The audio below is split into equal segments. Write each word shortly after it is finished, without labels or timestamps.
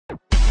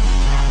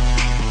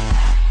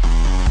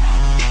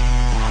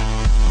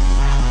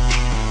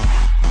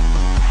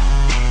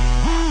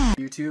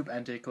YouTube,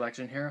 Entei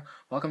Collection here.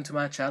 Welcome to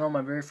my channel,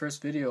 my very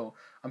first video.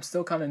 I'm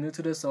still kind of new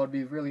to this, so it'd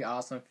be really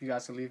awesome if you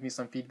guys could leave me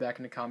some feedback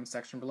in the comment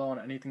section below on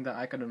anything that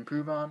I could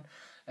improve on.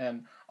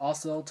 And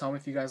also, tell me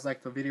if you guys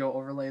like the video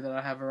overlay that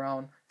I have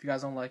around. If you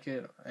guys don't like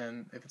it,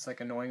 and if it's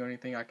like annoying or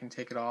anything, I can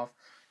take it off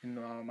in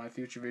my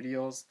future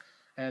videos.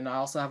 And I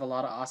also have a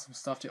lot of awesome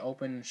stuff to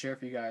open and share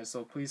for you guys,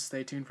 so please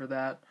stay tuned for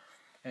that.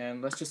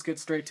 And let's just get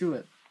straight to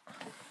it.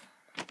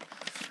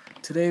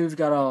 Today we've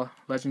got a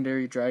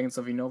Legendary Dragons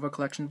of Unova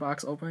collection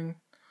box opening,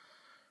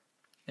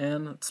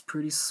 and it's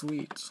pretty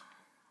sweet.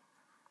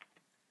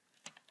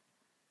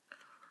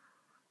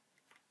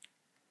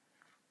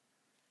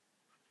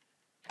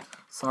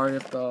 Sorry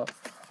if the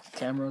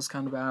camera is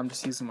kind of bad, I'm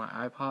just using my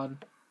iPod,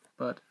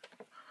 but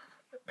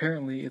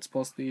apparently it's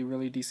supposed to be a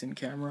really decent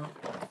camera.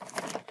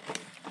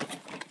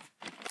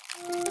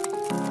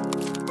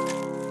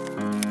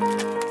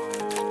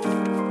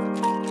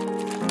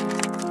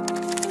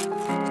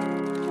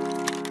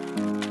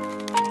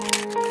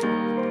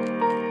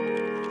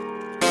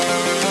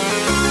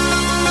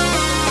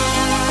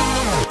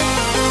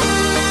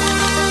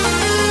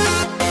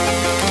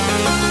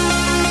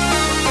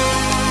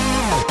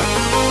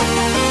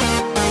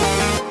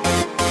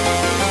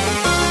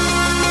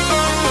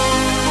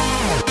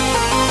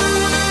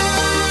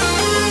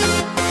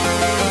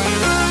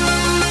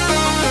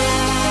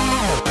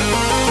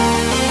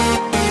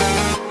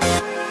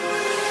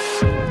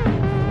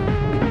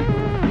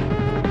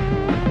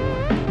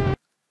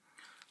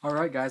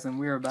 Alright guys, and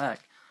we are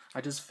back.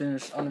 I just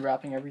finished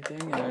unwrapping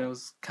everything, and it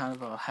was kind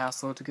of a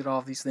hassle to get all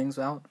of these things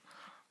out.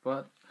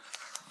 But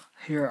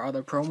here are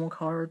the promo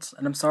cards,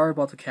 and I'm sorry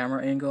about the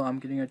camera angle. I'm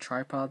getting a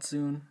tripod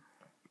soon.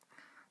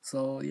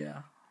 So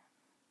yeah,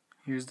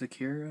 here's the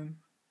Kieran.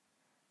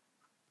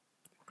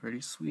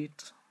 Pretty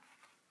sweet.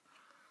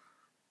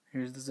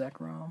 Here's the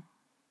Zekrom.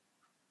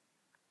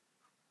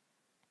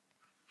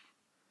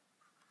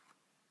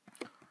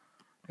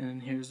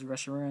 And here's the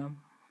Reshiram.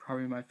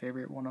 Probably my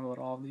favorite one about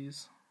all of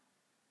these.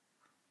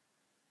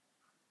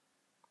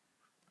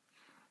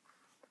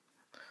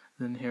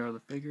 Then here are the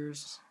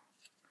figures.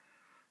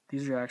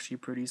 These are actually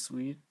pretty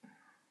sweet.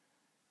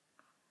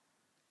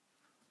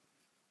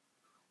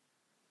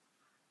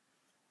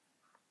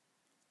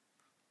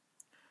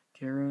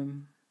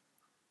 Kieran.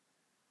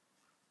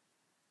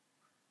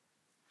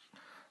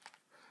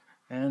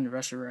 And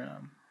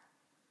Reshiram.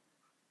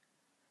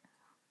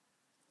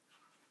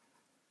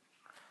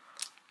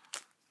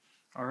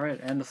 Alright,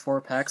 and the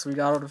 4 packs we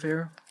got out of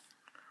here.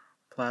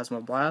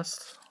 Plasma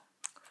Blast.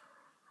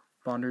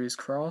 Boundaries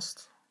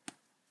Crossed.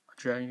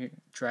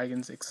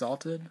 Dragons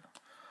Exalted,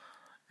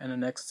 and the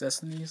next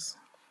Destinies.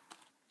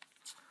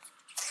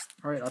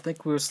 Alright, I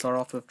think we'll start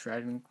off with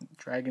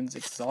Dragons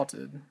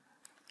Exalted.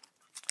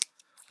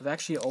 I've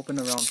actually opened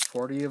around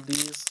 40 of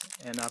these,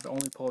 and I've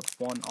only pulled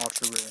one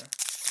ultra rare,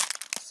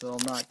 so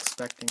I'm not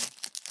expecting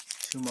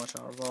too much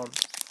out of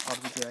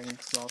the Dragon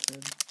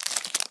Exalted.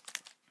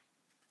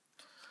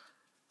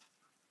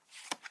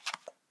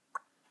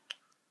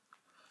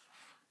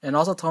 And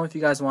also tell me if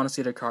you guys want to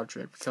see the card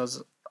trick,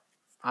 because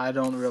I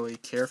don't really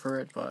care for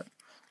it, but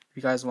if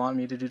you guys want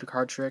me to do the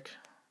card trick,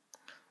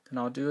 then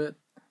I'll do it.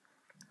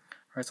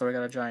 Alright, so we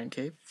got a Giant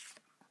Cape,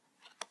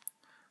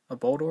 a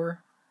Boldor,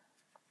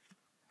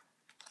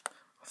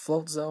 a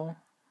Floatzel,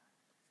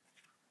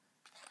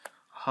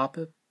 a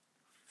Hoppip,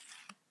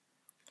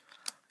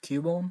 a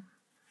Cubone,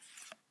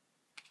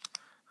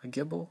 a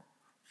Gibble,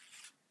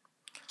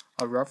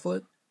 a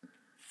Rufflet,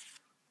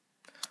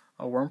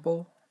 a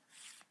Wurmple,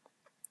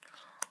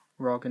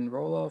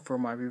 Roggenrola for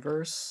my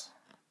reverse.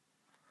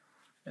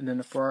 And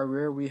then for our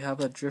rare, we have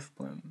a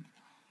Drifblim.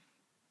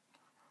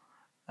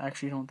 I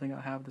actually don't think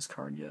I have this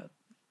card yet.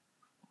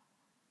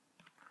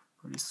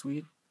 Pretty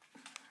sweet.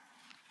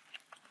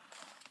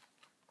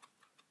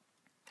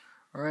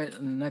 Alright,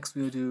 and next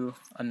we'll do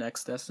a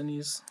Next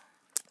Destinies.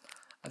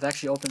 I've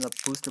actually opened a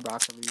booster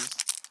box of these,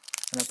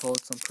 and I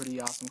pulled some pretty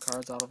awesome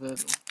cards out of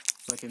it,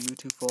 like a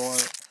Mewtwo 4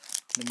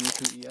 and a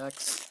Mewtwo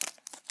EX.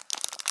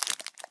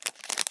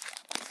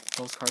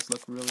 Those cards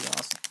look really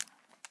awesome.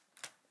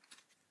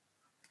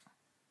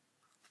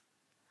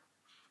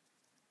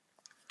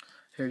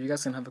 Here, you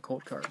guys can have a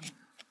cold card.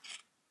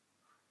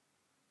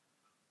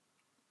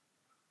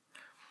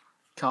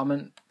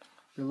 Comment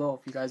below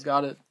if you guys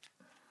got it.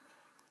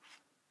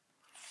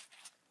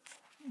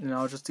 And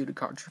I'll just do the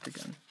card trick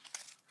again.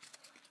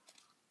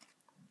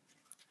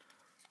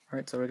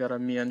 Alright, so we got a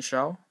Mian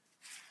Shao.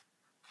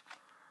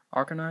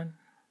 Arcanine.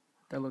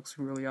 That looks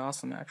really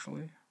awesome,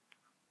 actually.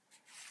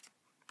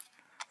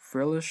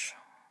 Frillish.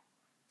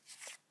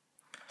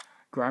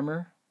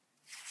 Grimer.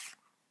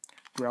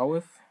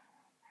 Growlithe.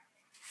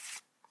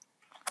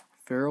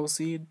 Feral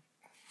Seed,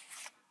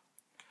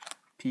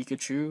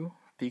 Pikachu,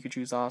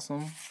 Pikachu's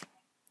awesome,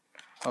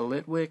 a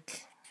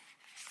Litwick.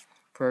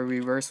 For our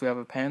reverse we have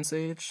a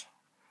Pansage,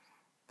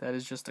 that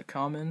is just a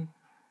common,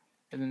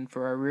 and then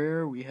for our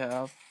rare we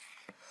have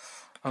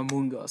a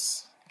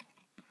Moongus.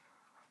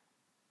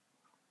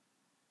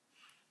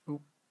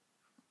 Oop.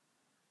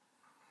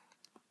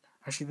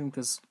 I actually think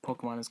this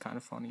Pokemon is kind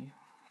of funny.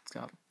 It's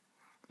got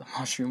the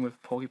mushroom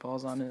with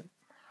Pokeballs on it.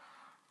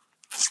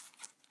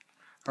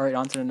 Alright,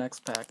 on to the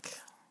next pack.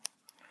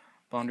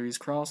 Boundaries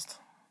crossed.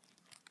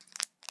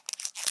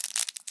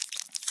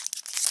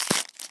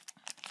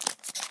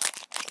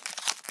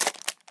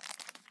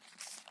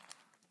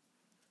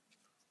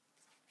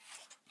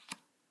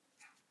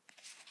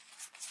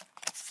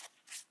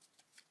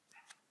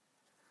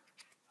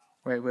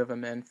 Right, we have a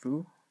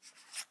Manfu,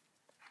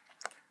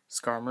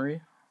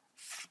 Skarmory,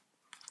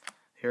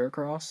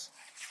 Heracross,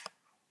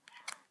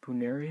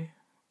 Puneri.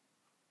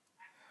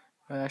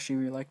 I actually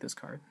really like this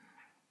card.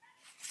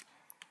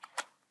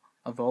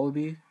 A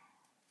Volibee,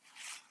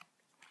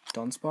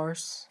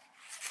 Dunsparce,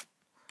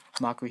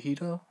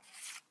 Makuhita,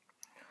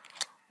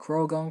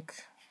 Croagunk,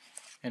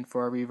 and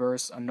for our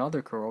reverse,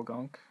 another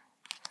Croagunk.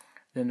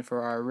 Then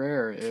for our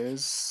rare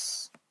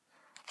is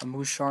a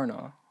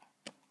Musharna.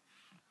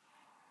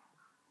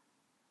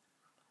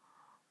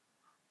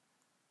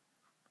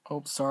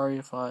 Oh, sorry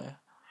if I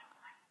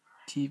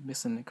keep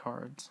missing the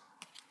cards.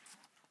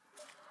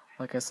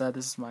 Like I said,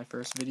 this is my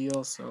first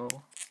video, so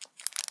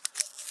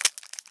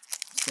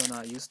still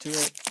not used to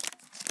it.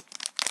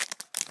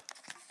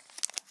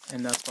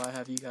 And that's why I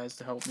have you guys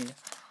to help me.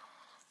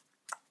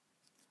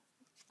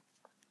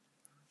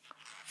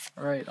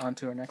 Alright, on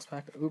to our next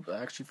pack. Oop,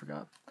 I actually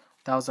forgot.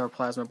 That was our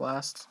Plasma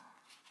Blast.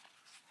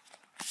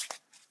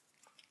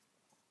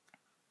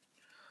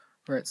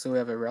 Alright, so we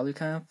have a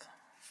Relicanth,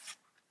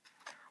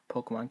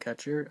 Pokemon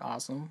Catcher,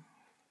 awesome.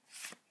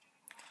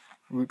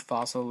 Root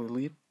Fossil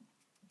Elite.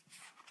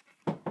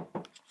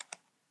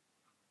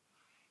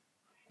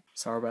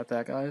 Sorry about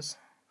that, guys.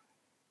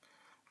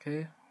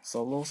 Okay,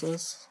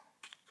 Solosis,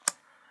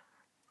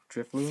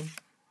 Drifloon,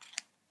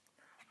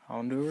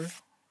 Houndour,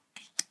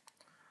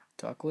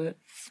 Ducklet,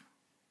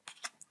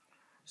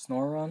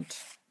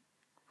 Snorunt,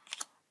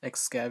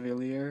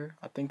 Excavalier,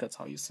 I think that's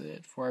how you say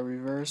it, for our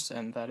reverse,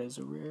 and that is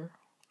a rare.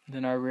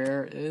 Then our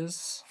rare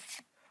is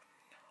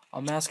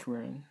a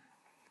Masquerain.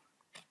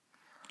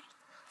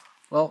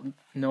 Well,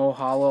 no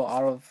holo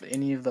out of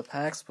any of the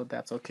packs, but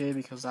that's okay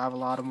because I have a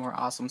lot of more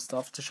awesome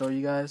stuff to show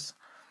you guys.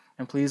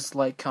 And please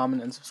like,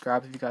 comment, and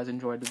subscribe if you guys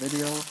enjoyed the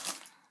video.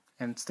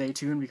 And stay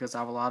tuned because I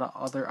have a lot of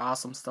other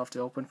awesome stuff to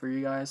open for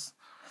you guys.